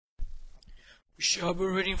Shall be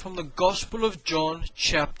reading from the Gospel of John,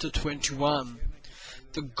 chapter 21.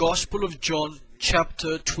 The Gospel of John,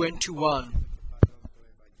 chapter 21.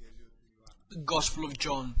 The Gospel of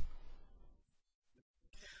John.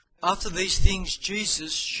 After these things,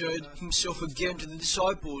 Jesus showed himself again to the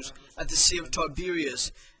disciples at the Sea of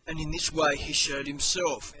Tiberias, and in this way he showed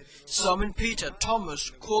himself. Simon Peter, Thomas,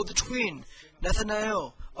 called the twin,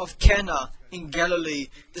 Nathanael of Cana in Galilee,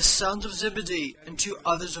 the sons of Zebedee, and two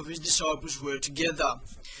others of his disciples were together.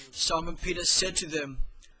 Simon Peter said to them,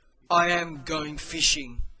 "I am going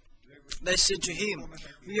fishing." They said to him,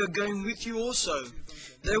 "We are going with you also."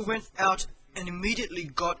 They went out and immediately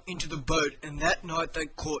got into the boat, and that night they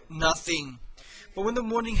caught nothing. But when the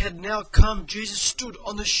morning had now come, Jesus stood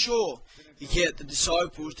on the shore. Yet the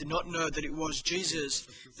disciples did not know that it was Jesus.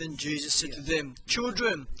 Then Jesus said to them,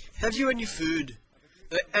 "Children, have you any food?"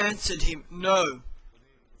 They answered him, "No."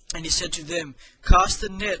 And he said to them, "Cast the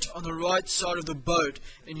net on the right side of the boat,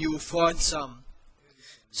 and you will find some."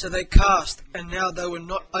 So they cast, and now they were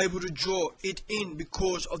not able to draw it in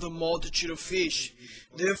because of the multitude of fish.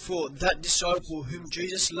 Therefore that disciple whom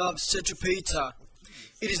Jesus loved said to Peter,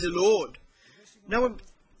 "It is the Lord." Now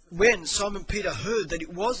when Simon Peter heard that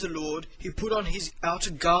it was the Lord, he put on his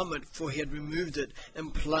outer garment, for he had removed it,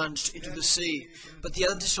 and plunged into the sea. But the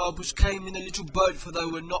other disciples came in a little boat, for they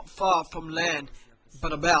were not far from land,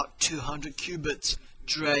 but about 200 cubits,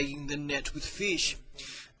 dragging the net with fish.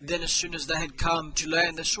 Then as soon as they had come to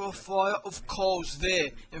land, they saw a fire of coals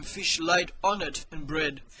there, and fish laid on it, and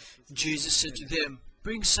bread. Jesus said to them,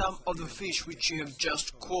 "Bring some of the fish which you have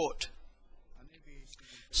just caught."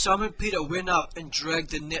 Simon Peter went up and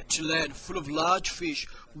dragged the net to land, full of large fish,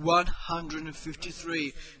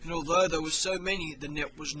 153. And although there were so many, the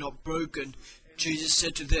net was not broken. Jesus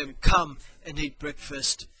said to them, "Come and eat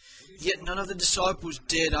breakfast." Yet none of the disciples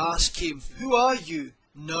dared ask him, "Who are you?"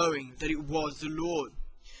 knowing that it was the Lord.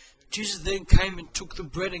 Jesus then came and took the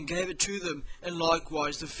bread and gave it to them, and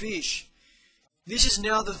likewise the fish. This is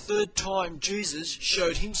now the third time Jesus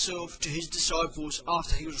showed himself to his disciples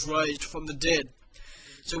after he was raised from the dead.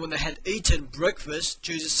 So when they had eaten breakfast,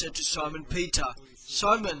 Jesus said to Simon Peter,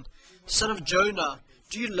 "Simon, son of Jonah,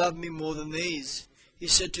 do you love me more than these?" He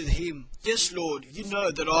said to him, "Yes, Lord, you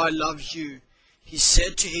know that I love you." He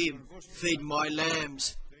said to him, "Feed my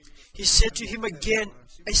lambs." He said to him again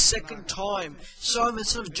a second time, "Simon,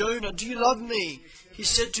 son of Jonah, do you love me?" He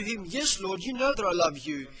said to him, "Yes, Lord, you know that I love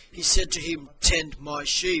you." He said to him, "Tend my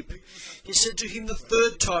sheep." He said to him the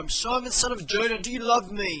third time, "Simon, son of Jonah, do you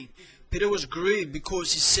love me?" Peter was grieved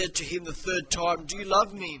because he said to him the third time, "Do you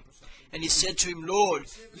love me?" And he said to him, "Lord,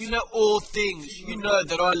 you know all things. You know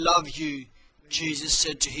that I love you." Jesus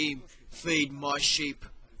said to him, "Feed my sheep.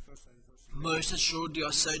 Most assuredly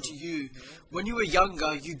I say to you, when you were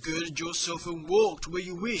younger, you girded yourself and walked where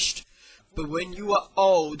you wished. But when you are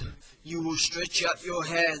old, you will stretch out your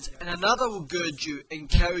hands, and another will gird you and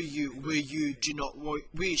carry you where you do not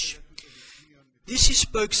wish." This he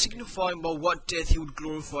spoke, signifying by what death he would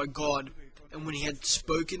glorify God. And when he had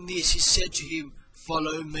spoken this, he said to him,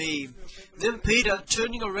 "Follow me." Then Peter,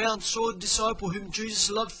 turning around, saw the disciple whom Jesus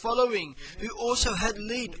loved following, who also had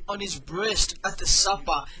leaned on his breast at the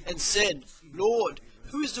supper, and said, "Lord,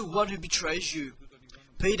 who is the one who betrays you?"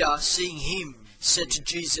 Peter, seeing him, said to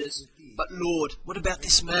Jesus, "But Lord, what about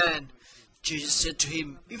this man?" Jesus said to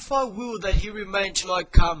him, "If I will that he remain till I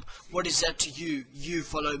come, what is that to you? You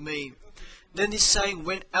follow me." Then this saying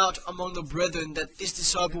went out among the brethren, that this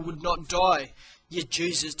disciple would not die. Yet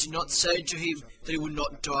Jesus did not say to him that he would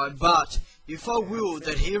not die, but, "If I will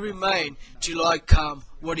that he remain till I come,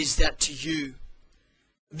 what is that to you?"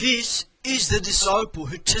 This is the disciple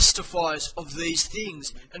who testifies of these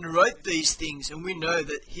things, and wrote these things, and we know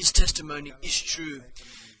that his testimony is true.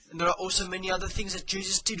 And there are also many other things that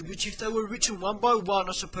Jesus did, which if they were written one by one,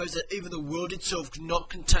 I suppose that even the world itself could not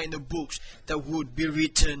contain the books that would be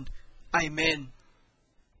written. Amen.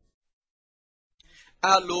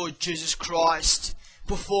 Our Lord Jesus Christ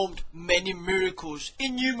performed many miracles,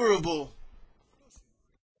 innumerable.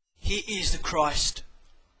 He is the Christ.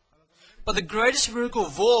 But the greatest miracle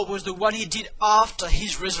of all was the one he did after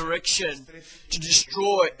his resurrection, to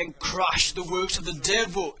destroy and crush the works of the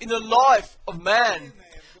devil in the life of man.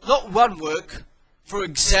 Not one work, for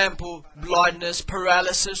example, blindness,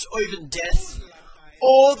 paralysis, or even death.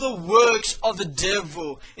 All the works of the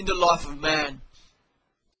devil in the life of man.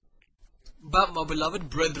 But my beloved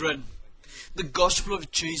brethren, the gospel of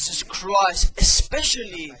Jesus Christ,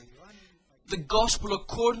 especially the gospel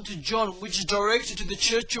according to John, which is directed to the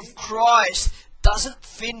Church of Christ, doesn't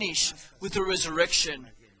finish with the resurrection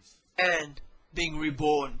and being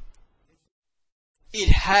reborn. It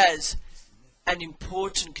has an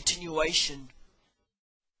important continuation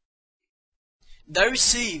They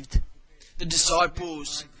received, the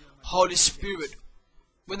disciples, Holy Spirit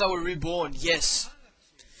when they were reborn, yes.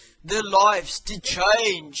 Their lives did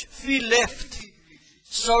change. Fear left,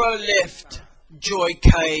 sorrow left, joy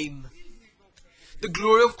came. The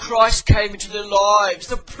glory of Christ came into their lives.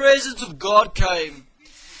 The presence of God came.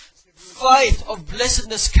 Faith of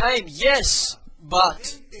blessedness came, yes,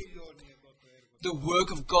 but the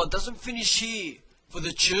work of God doesn't finish here. For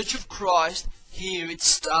the Church of Christ, here it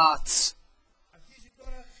starts.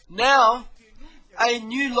 Now, a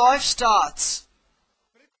new life starts.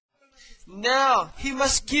 Now, He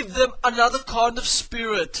must give them another kind of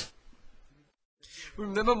spirit.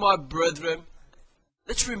 Remember, my brethren,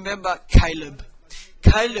 let's remember Caleb.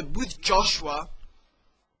 Caleb with Joshua,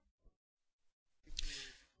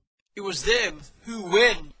 it was them who,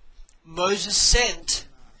 when Moses sent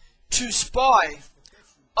to spy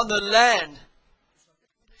on the land,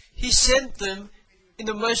 he sent them in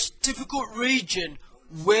the most difficult region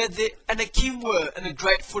where the Anakim were and the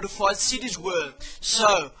great fortified cities were.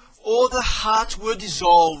 So, all the hearts were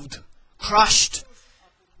dissolved, crushed,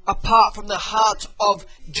 apart from the hearts of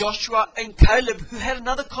Joshua and Caleb, who had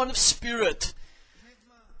another kind of spirit.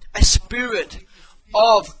 A spirit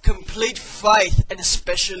of complete faith, and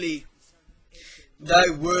especially they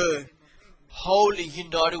were wholly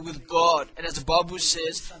united with God. And as the Bible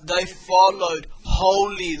says, they followed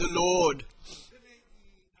wholly the Lord.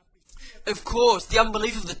 Of course, the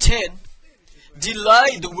unbelief of the 10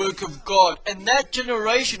 delayed the work of God, and that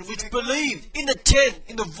generation which believed in the 10,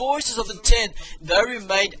 in the voices of the 10, they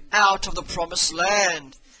remained out of the promised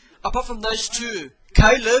land. Apart from those two,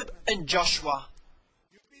 Caleb and Joshua,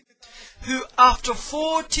 who after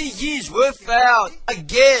 40 years were found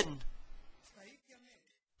again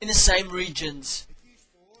in the same regions,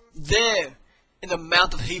 there in the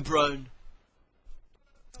Mount of Hebron.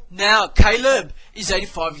 Now Caleb is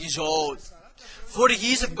 85 years old. 40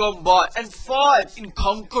 years have gone by, and 5 in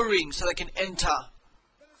conquering so they can enter. A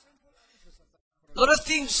lot of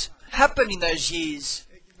things happened in those years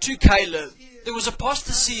to Caleb. There was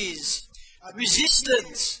apostasies,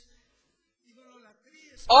 resistance,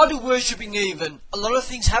 idol worshipping even. A lot of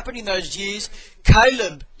things happened in those years.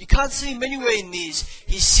 Caleb, you can't see him anywhere in this.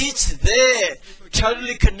 He sits there,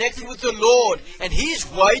 totally connected with the Lord, and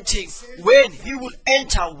he's waiting when he will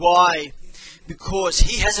enter. Why? Because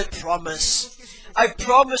he has a promise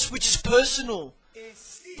which is personal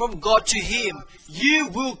from God to him. You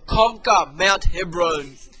will conquer Mount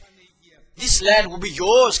Hebron. This land will be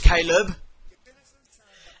yours, Caleb.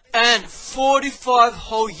 And 45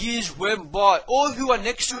 whole years went by. All who are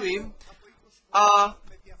next to him are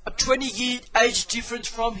a 20-year age difference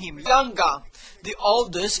from him, younger. The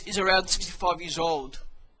oldest is around 65 years old.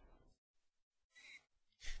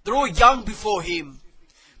 They're all young before him.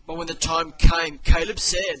 But when the time came, Caleb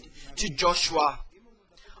said to Joshua,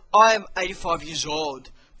 I am 85 years old,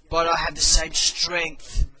 but I have the same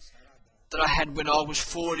strength that I had when I was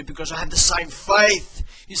 40, because I have the same faith.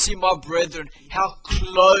 You see, my brethren, how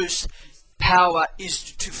close power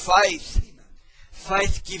is to faith.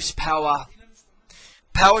 Faith gives power.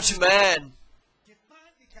 Power to man.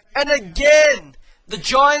 And again, the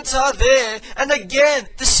giants are there, and again,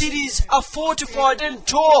 the cities are fortified and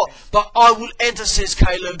tall. But I will enter, says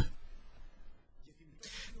Caleb,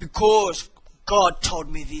 because God told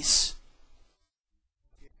me this.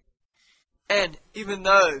 And even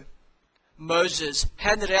though Moses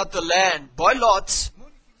handed out the land by lots,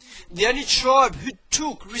 the only tribe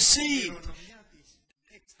who received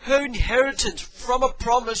her inheritance from a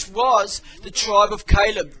promise was the tribe of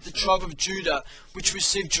Caleb, the tribe of Judah, which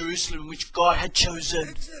received Jerusalem, which God had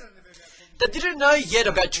chosen. They didn't know yet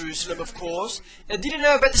about Jerusalem, of course. They didn't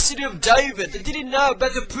know about the city of David. They didn't know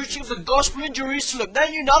about the preaching of the gospel in Jerusalem. They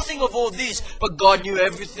knew nothing of all this, but God knew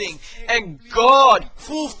everything. And God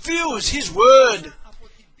fulfills His word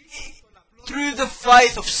through the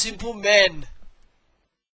faith of simple men.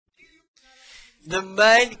 The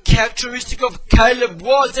main characteristic of Caleb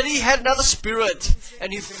was that he had another spirit,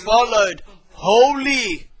 and he followed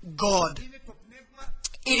wholly God.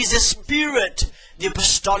 It is a spirit, the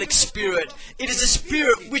apostolic spirit. It is a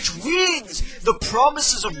spirit which wins the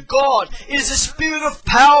promises of God. It is a spirit of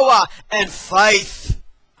power and faith.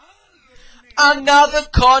 Another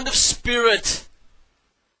kind of spirit.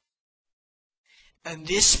 And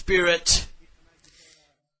this spirit,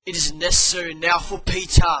 it is necessary now for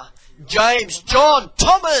Peter, James, John,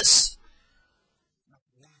 Thomas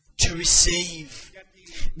to receive,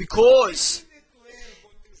 because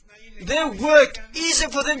their work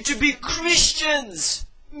isn't for them to be Christians,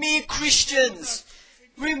 mere Christians,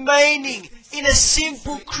 remaining in a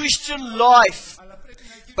simple Christian life,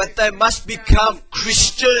 but they must become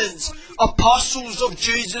Christians, apostles of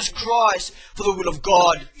Jesus Christ for the will of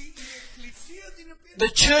God. The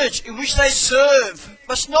church in which they serve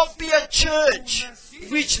must not be a church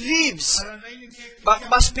which lives, but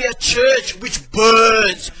must be a church which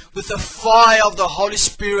burns with the fire of the Holy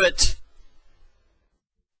Spirit.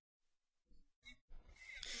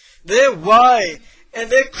 Their way and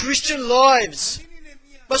their Christian lives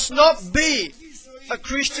must not be a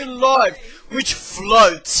Christian life which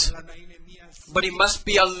floats, but it must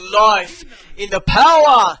be a life in the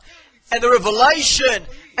power and the revelation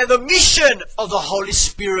and the mission of the Holy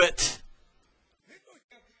Spirit,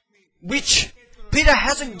 which Peter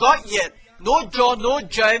hasn't got yet, nor John, nor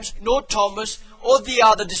James, nor Thomas, or the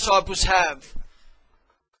other disciples have.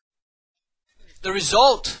 The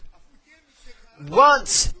result,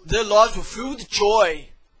 once their lives were filled with joy,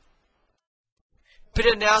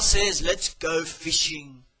 Peter now says, let's go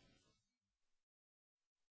fishing.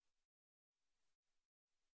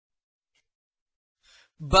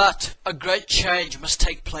 But a great change must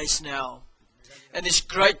take place now. And this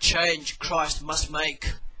great change Christ must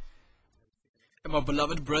make. And my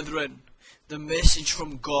beloved brethren, the message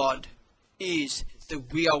from God is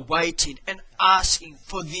that we are waiting and asking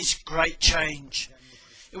for this great change,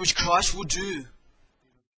 in which Christ will do,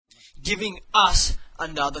 giving us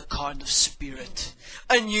another kind of spirit,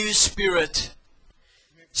 a new spirit,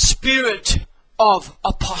 spirit of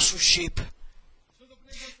apostleship.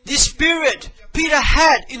 This spirit Peter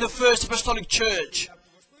had in the first apostolic church,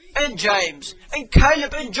 and James, and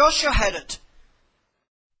Caleb, and Joshua had it.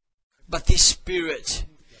 But this spirit,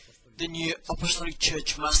 the new apostolic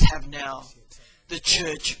church must have now, the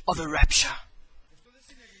church of the rapture.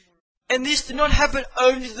 And this did not happen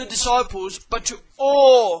only to the disciples, but to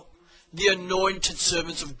all the anointed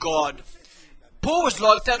servants of God. Paul was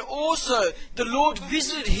like that also. The Lord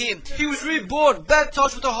visited him. He was reborn,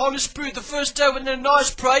 baptized with the Holy Spirit the first day when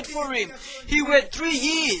Ananias prayed for him. He went 3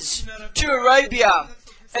 years to Arabia,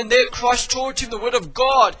 and there Christ taught him the word of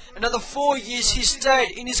God. Another 4 years he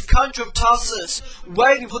stayed in his country of Tarsus,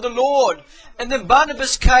 waiting for the Lord. And then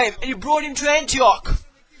Barnabas came, and he brought him to Antioch.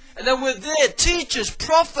 And they were there teachers,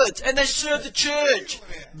 prophets, and they served the church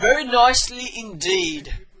very nicely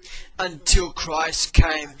indeed, until Christ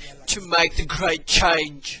came to make the great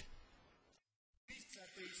change.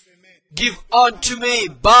 Give unto me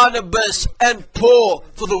Barnabas and Paul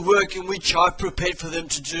for the work in which I prepared for them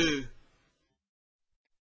to do.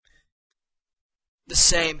 The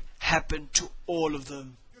same happened to all of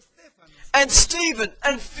them. And Stephen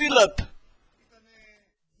and Philip,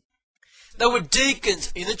 they were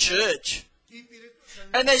deacons in the church,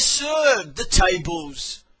 and they served the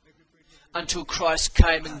tables until Christ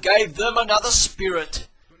came and gave them another spirit.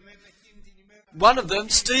 One of them,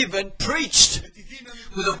 Stephen, preached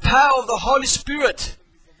with the power of the Holy Spirit,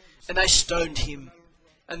 and they stoned him.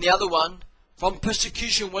 And the other one, from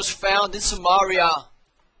persecution, was found in Samaria.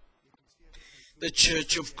 The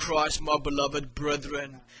church of Christ, my beloved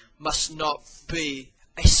brethren, must not be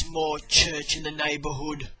a small church in the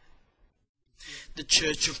neighborhood. The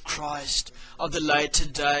church of Christ of the later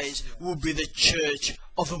days will be the church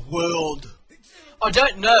of the world. I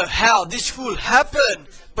don't know how this will happen,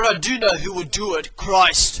 but I do know who will do it,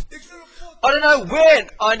 Christ. I don't know when,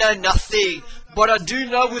 I know nothing, but I do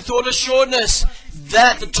know with all assuredness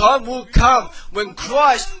that the time will come when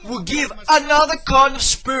Christ will give another kind of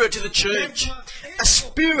spirit to the church. A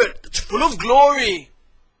spirit that's full of glory.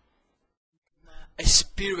 A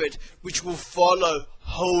spirit which will follow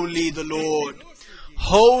Holy the Lord.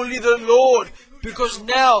 Holy the Lord, because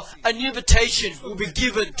now a new invitation will be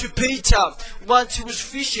given to Peter. Once he was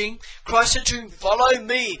fishing, Christ said to him, follow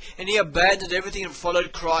me, and he abandoned everything and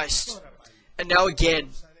followed Christ. And now again,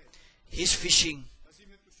 he's fishing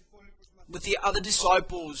with the other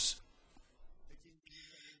disciples.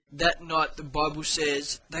 That night, the Bible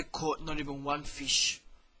says, they caught not even one fish.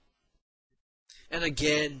 And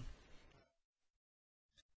again,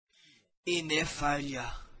 in their failure,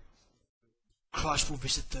 Christ will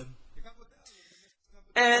visit them.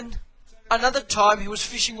 And another time he was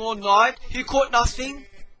fishing all night, he caught nothing.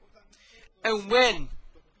 And when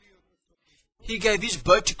he gave his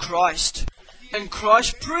boat to Christ, and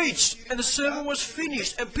Christ preached, and the sermon was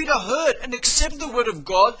finished, and Peter heard and accepted the word of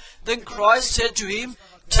God, then Christ said to him,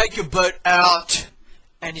 take your boat out.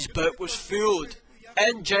 And his boat was filled,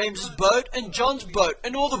 and James's boat, and John's boat,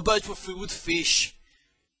 and all the boats were filled with fish.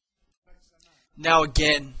 Now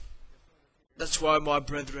again, that's why, my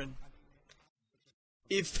brethren,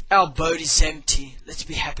 if our boat is empty, let's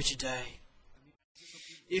be happy today.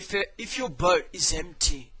 If your boat is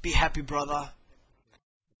empty, be happy, brother.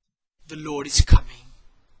 The Lord is coming.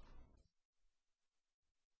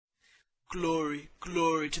 Glory,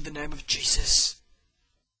 glory to the name of Jesus.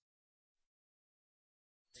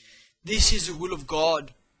 This is the will of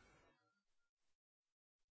God.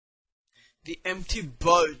 The empty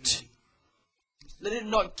boat, let it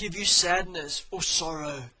not give you sadness or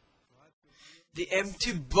sorrow. The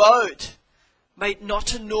empty boat may it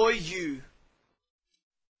not annoy you,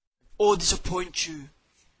 or disappoint you,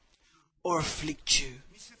 or afflict you,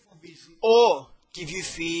 or give you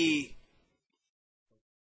fear.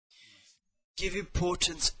 Give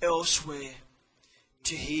importance elsewhere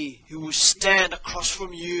to He who will stand across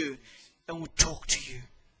from you and will talk to you.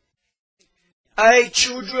 Hey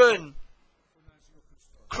children,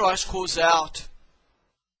 Christ calls out,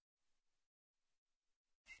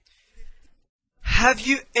 have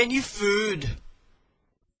you any food?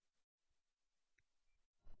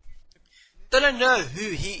 They don't know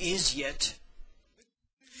who He is yet.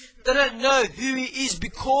 They don't know who He is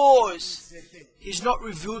because He's not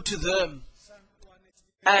revealed to them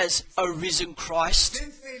as a risen Christ.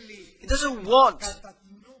 He doesn't want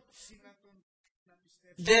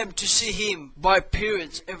them to see Him by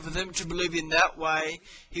appearance and for them to believe in that way.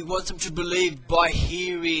 He wants them to believe by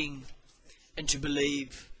hearing and to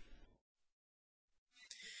believe.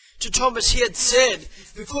 To Thomas He had said,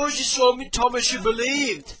 because you saw me, Thomas, you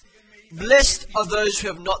believed. Blessed are those who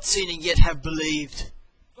have not seen and yet have believed.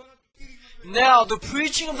 Now, the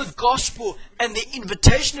preaching of the gospel and the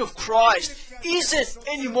invitation of Christ isn't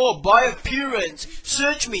anymore by appearance.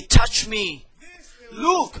 Search me, touch me.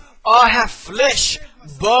 Look, I have flesh,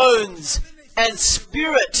 bones, and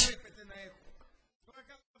spirit.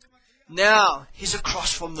 Now, He's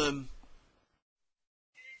across from them.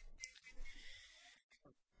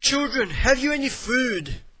 Children, have you any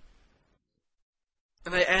food?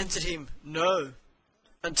 And they answered Him, no.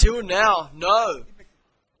 Until now, no.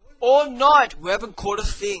 All night we haven't caught a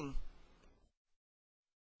thing.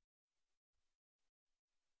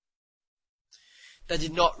 They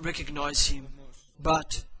did not recognize Him,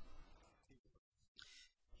 but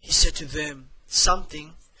He said to them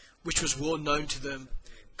something which was well known to them.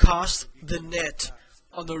 Cast the net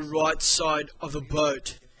on the right side of the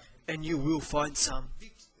boat, and you will find some.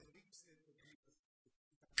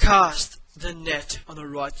 Cast the net on the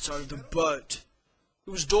right side of the boat.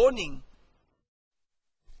 It was dawning.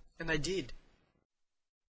 And they did.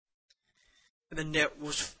 And the net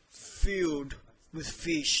was filled with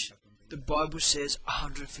fish. The Bible says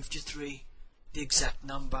 153, the exact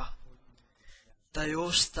number. They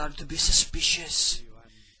all started to be suspicious.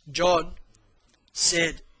 John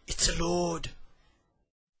said, it's the Lord.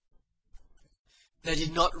 They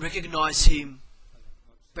did not recognize Him,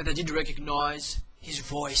 but they did recognize His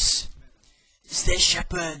voice. It's their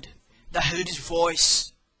shepherd. They heard His voice.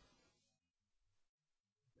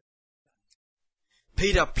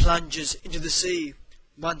 Peter plunges into the sea.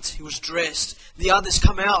 Once he was dressed, the others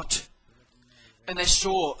come out, and they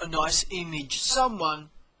saw a nice image. Someone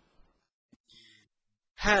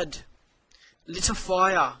had lit a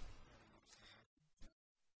fire,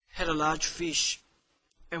 had a large fish,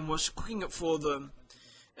 and was cooking it for them.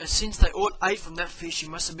 And since they all ate from that fish, it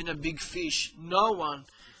must have been a big fish. No one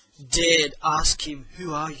dared ask Him,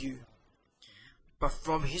 who are you? But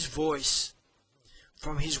from His voice,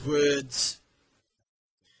 from His words,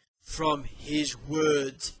 His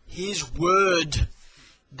word,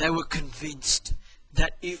 they were convinced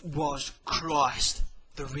that it was Christ,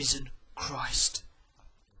 the risen Christ.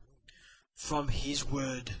 From His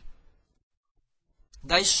word.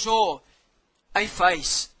 They saw a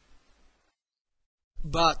face,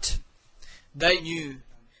 but they knew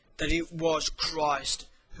that it was Christ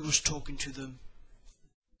who was talking to them.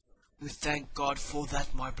 We thank God for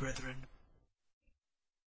that, my brethren.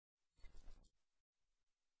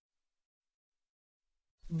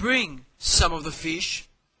 Bring some of the fish.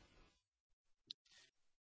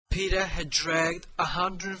 Peter had dragged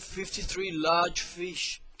 153 large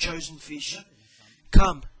fish, chosen fish.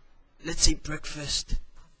 Come, let's eat breakfast.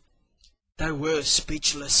 They were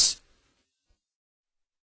speechless.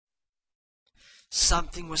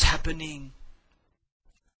 Something was happening.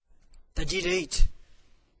 They did eat.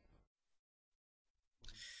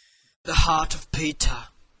 The heart of Peter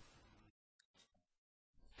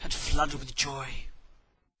had flooded with joy.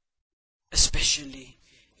 Especially,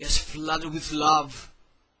 he is flooded with love.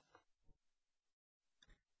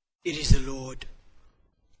 It is the Lord.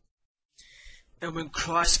 And when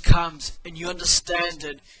Christ comes and you understand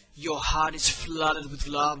it, your heart is flooded with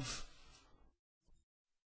love.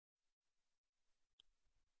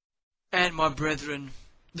 And my brethren,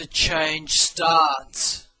 the change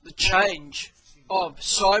starts. The change of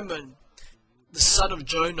Simon, the son of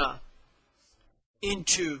Jonah,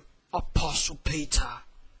 into Apostle Peter.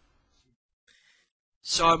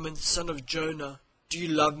 Simon, son of Jonah, do you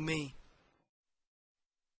love me?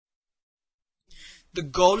 The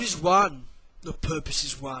goal is one, the purpose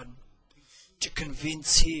is one, to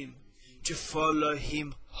convince him to follow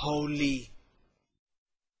him wholly.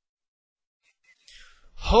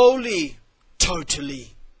 Wholly,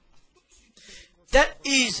 totally. That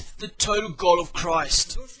is the total goal of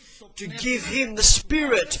Christ, to give him the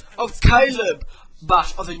spirit of Caleb,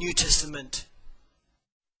 but of the New Testament.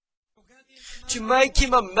 To make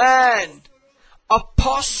him a man,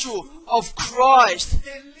 apostle of Christ,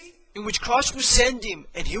 in which Christ will send him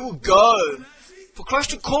and he will go. For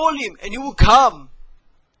Christ to call him and he will come.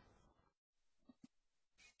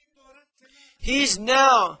 He is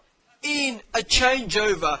now in a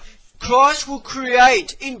changeover. Christ will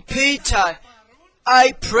create in Peter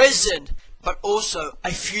a present, but also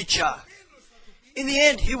a future. In the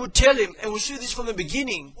end, he will tell him, and we'll see this from the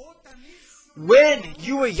beginning, when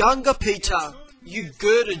you were younger, Peter, you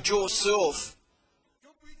girded yourself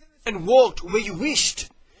and walked where you wished.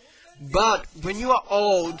 But when you are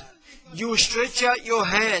old, you will stretch out your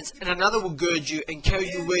hands, and another will gird you and carry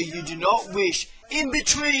you where you do not wish. In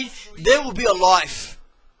between, there will be a life.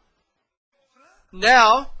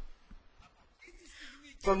 Now,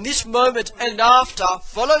 from this moment and after,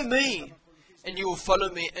 follow me, and you will follow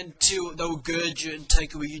me until they will gird you and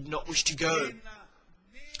take you where you do not wish to go.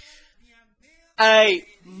 A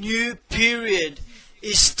new period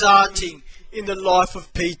is starting in the life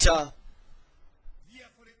of Peter.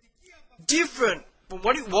 Different from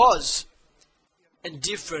what it was, and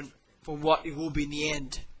different from what it will be in the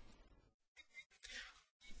end.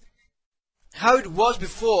 How it was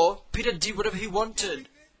before, Peter did whatever he wanted.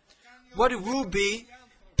 What it will be,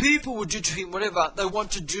 people will do to him whatever they want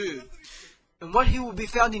to do. And what he will be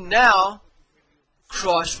found in now,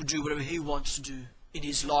 Christ will do whatever he wants to do in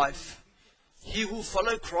his life. He will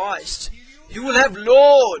follow Christ. He will have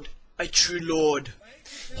Lord, a true Lord.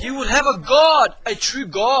 He will have a God, a true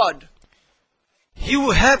God. He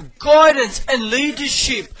will have guidance and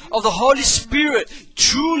leadership of the Holy Spirit,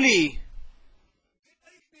 truly.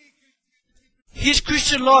 His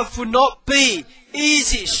Christian life will not be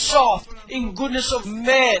easy, soft, in goodness of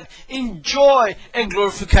man, in joy and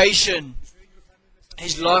glorification.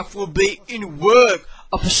 His life will be in work,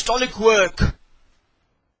 apostolic work,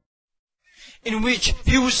 in which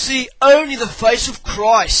he will see only the face of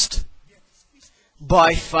Christ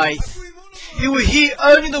by faith. He will hear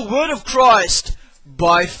only the word of Christ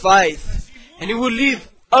by faith. And he will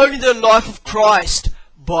live only the life of Christ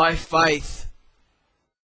by faith.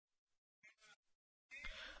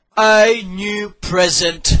 A new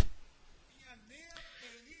present.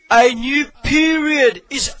 A new period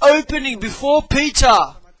is opening before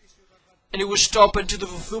Peter. And it will stop until the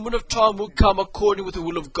fulfillment of time will come according with the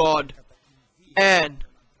will of God and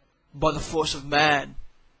by the force of man.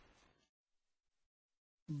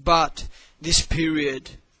 But this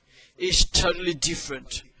period is totally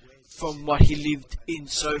different from what he lived in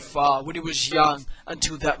so far when he was young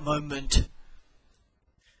until that moment.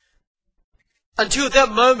 Until that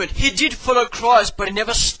moment, he did follow Christ, but he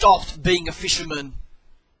never stopped being a fisherman.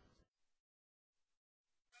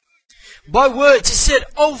 By words, he said,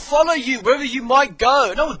 I'll follow you wherever you might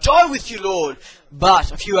go, and I'll die with you, Lord.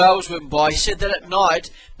 But a few hours went by. He said that at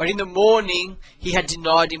night, but in the morning, he had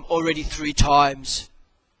denied him already 3 times.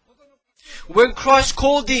 When Christ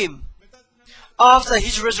called him, after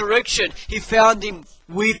his resurrection, he found him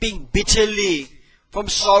weeping bitterly from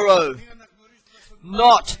sorrow,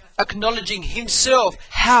 not acknowledging himself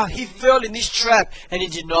how he fell in this trap, and he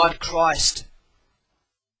denied Christ.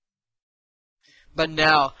 But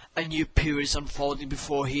now a new period is unfolding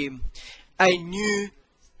before him. A new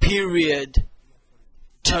period,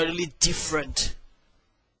 totally different.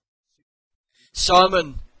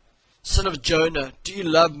 Simon, son of Jonah, do you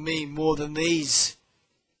love me more than these?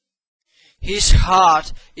 His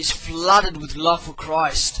heart is flooded with love for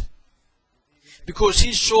Christ, because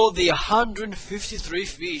he saw the 153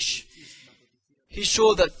 fish. He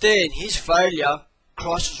saw that there in his failure,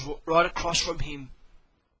 Christ was right across from him.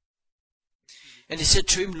 And he said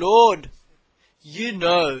to him, Lord, you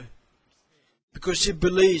know, because he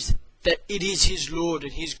believes that it is his Lord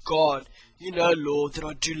and his God. You know, Lord, that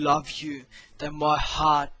I do love you, that my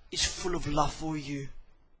heart is full of love for you.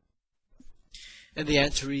 And the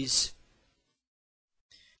answer is,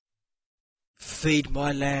 feed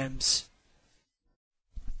my lambs.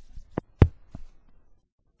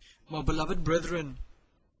 My beloved brethren,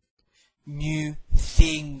 new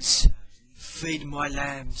things, feed my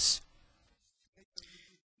lambs.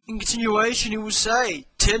 In continuation, he will say,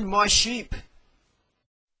 tend my sheep,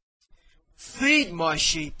 feed my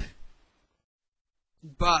sheep.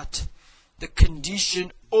 But The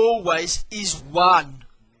condition always is one.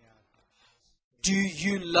 Do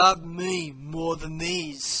you love me more than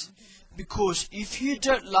these? Because if you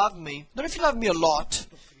don't love me, not if you love me a lot,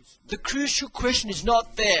 the crucial question is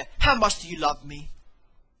not there, how much do you love me?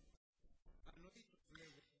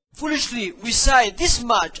 Foolishly, we say this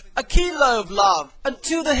much, a kilo of love,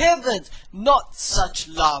 until the heavens, not such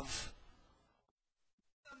love.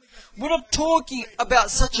 We're not talking about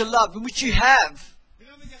such a love in which you have.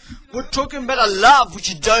 We're talking about a love which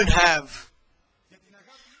you don't have.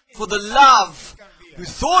 For the love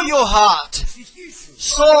with all your heart,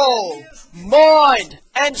 soul, mind,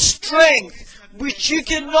 and strength, which you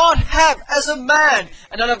cannot have as a man,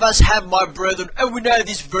 and none of us have, my brethren, and we know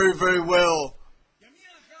this very, very well.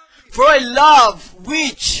 For a love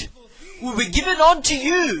which will be given unto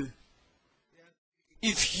you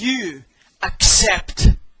if you accept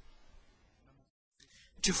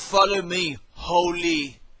to follow me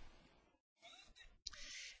wholly.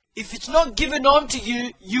 If it's not given unto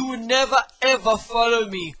you, you will never ever follow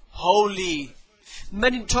me wholly.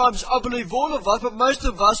 Many times, I believe all of us, but most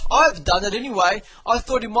of us, I've done it anyway. I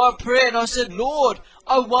thought in my prayer and I said, Lord,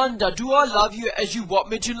 I wonder, do I love you as you want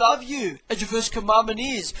me to love you? As your first commandment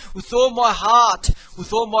is, with all my heart,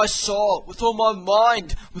 with all my soul, with all my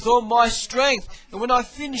mind, with all my strength. And when I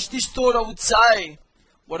finished this thought, I would say,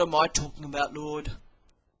 what am I talking about, Lord?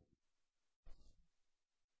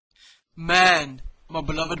 Man, my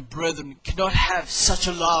beloved brethren, cannot have such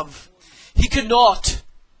a love. He cannot.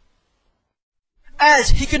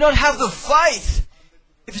 As he cannot have the faith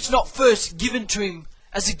if it's not first given to him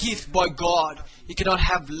as a gift by God. He cannot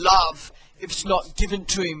have love if it's not given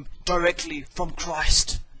to him directly from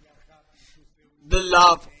Christ. The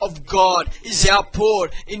love of God is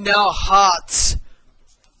outpoured in our hearts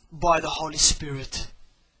by the Holy Spirit.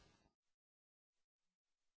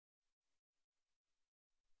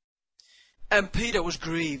 And Peter was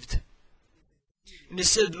grieved. And he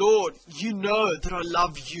said, Lord, you know that I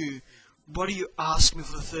love you. Why do you ask me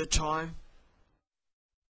for the third time?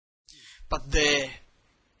 But there,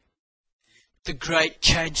 the great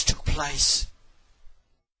change took place.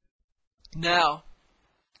 Now,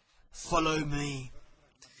 follow me.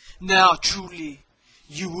 Now, truly,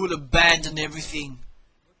 you will abandon everything.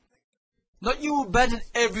 Not you will abandon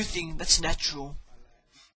everything that's natural,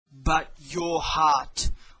 but your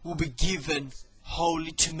heart will be given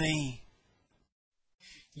wholly to me.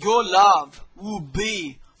 Your love will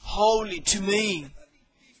be wholly to me.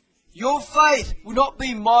 Your faith will not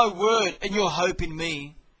be my word and your hope in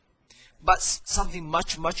me, but something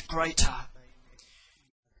much, much greater.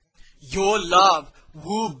 Your love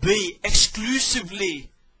will be exclusively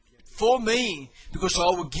for me, because I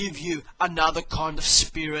will give you another kind of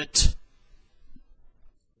spirit.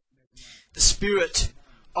 The spirit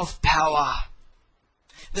of power.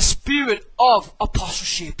 The spirit of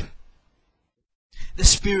apostleship. The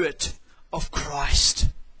spirit of Christ,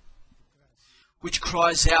 which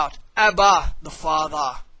cries out, Abba, the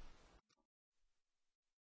Father.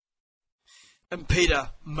 And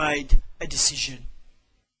Peter made a decision.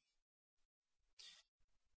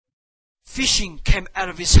 Fishing came out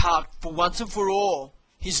of his heart for once and for all,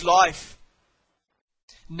 his life.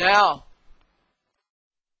 Now,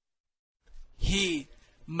 he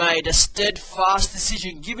made a steadfast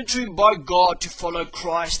decision given to him by God to follow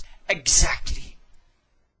Christ exactly.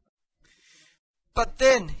 But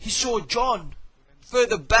then he saw John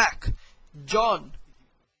further back. John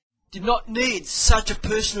did not need such a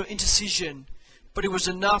personal intercession, but it was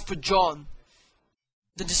enough for John,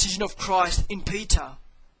 the decision of Christ in Peter.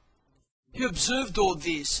 He observed all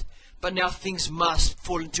this, but now things must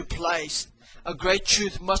fall into place. A great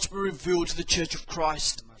truth must be revealed to the Church of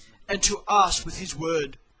Christ and to us with his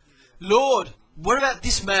word. Lord, what about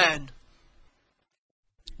this man?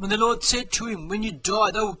 When the Lord said to him, when you die,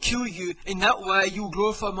 they will kill you. In that way, you will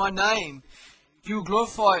glorify my name. You will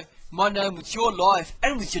glorify my name with your life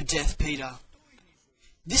and with your death, Peter.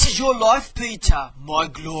 This is your life, Peter, my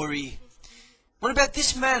glory. What about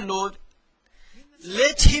this man, Lord?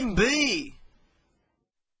 Let him be.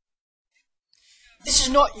 This is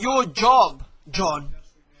not your job, John.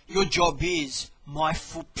 Your job is my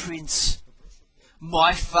footprints,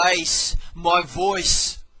 my face, my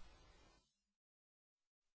voice.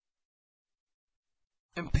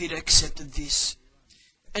 And Peter accepted this.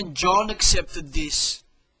 And John accepted this.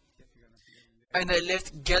 And they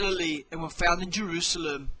left Galilee and were found in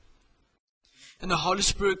Jerusalem. And the Holy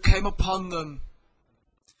Spirit came upon them.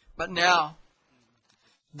 But now,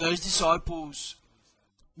 those disciples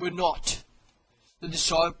were not the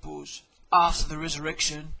disciples after the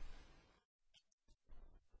resurrection,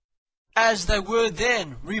 as they were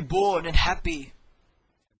then, reborn and happy.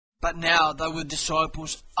 But now they were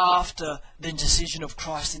disciples after the decision of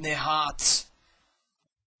Christ in their hearts.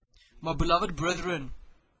 My beloved brethren,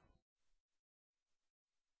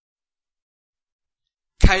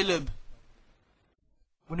 Caleb,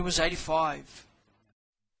 when he was 85,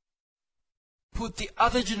 put the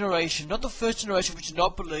other generation, not the first generation which did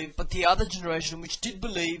not believe, but the other generation which did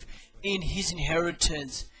believe, in his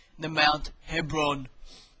inheritance, the Mount Hebron.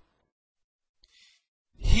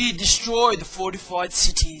 He destroyed the fortified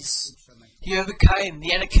cities. He overcame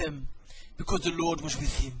the Anakim because the Lord was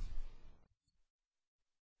with him.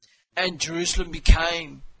 And Jerusalem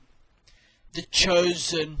became the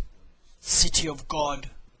chosen city of God,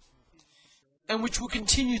 and which will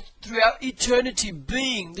continue throughout eternity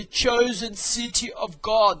being the chosen city of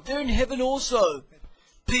God. They're in heaven also.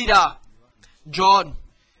 Peter, John,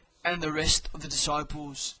 and the rest of the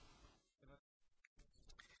disciples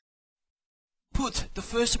put the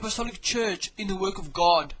first apostolic church in the work of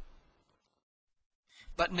God.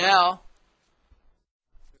 But now,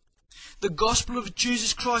 the gospel of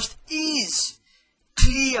Jesus Christ is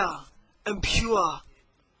clear and pure.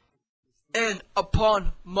 And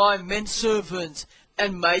upon my menservants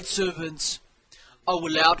and maidservants I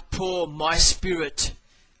will outpour my spirit,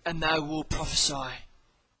 and they will prophesy.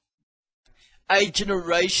 A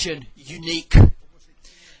generation unique.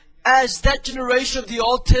 As that generation of the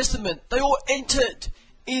Old Testament, they all entered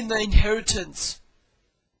in the inheritance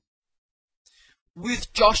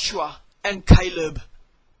with Joshua and Caleb.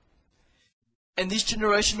 And this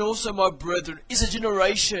generation also, my brethren, is a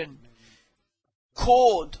generation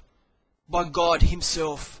called by God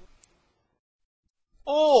himself.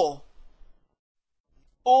 All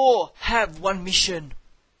have one mission.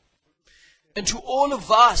 And to all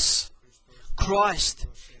of us, Christ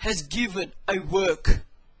has given a work.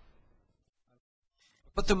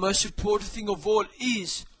 But the most important thing of all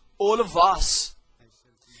is all of us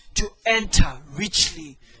to enter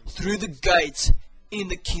richly through the gates in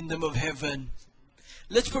the kingdom of heaven.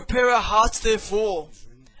 Let's prepare our hearts, therefore,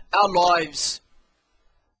 our lives,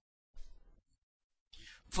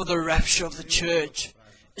 for the rapture of the church.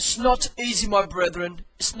 It's not easy, my brethren.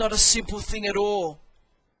 It's not a simple thing at all.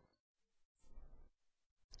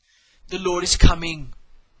 The Lord is coming,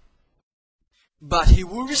 but he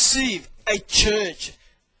will receive a church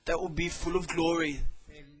that will be full of glory.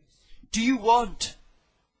 Do you want?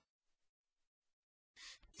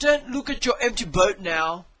 Don't look at your empty boat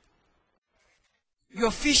now.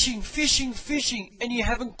 You're fishing, and you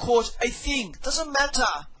haven't caught a thing. Doesn't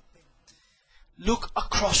matter. Look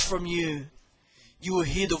across from you. You will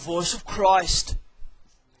hear the voice of Christ,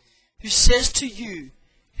 who says to you,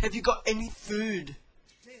 have you got any food?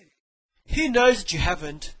 He knows that you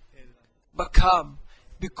haven't, but come,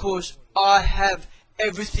 because I have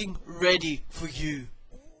everything ready for you.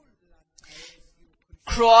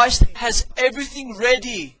 Christ has everything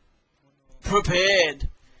ready, prepared.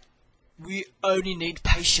 We only need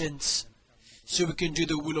patience, so we can do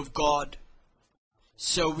the will of God,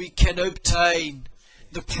 so we can obtain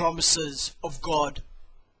the promises of God.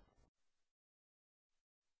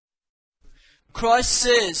 Christ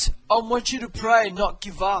says, I want you to pray and not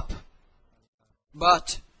give up.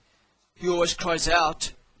 But he always cries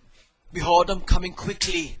out, behold, I'm coming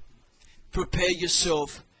quickly. Prepare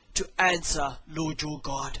yourself to answer Lord your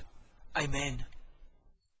God. Amen.